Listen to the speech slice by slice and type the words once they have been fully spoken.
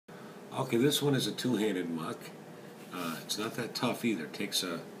Okay, this one is a two-handed muck. It's not that tough either. It takes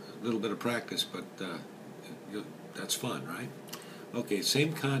a little bit of practice, but that's fun, right? Okay,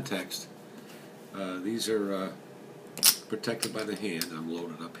 same context. These are protected by the hand. I'm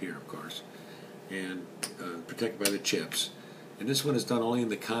loaded up here, of course, and protected by the chips. And this one is done only in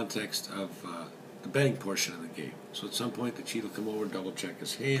the context of the betting portion of the game. So at some point, the cheat will come over, double check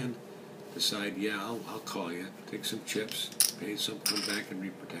his hand, decide, yeah, I'll call you, take some chips, pay some, come back and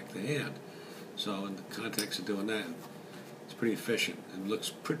re-protect the hand. So in the context of doing that, it's pretty efficient and looks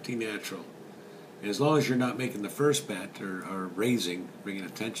pretty natural. And as long as you're not making the first bet or raising, bringing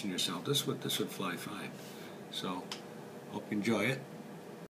attention to yourself, this would fly fine. So hope you enjoy it.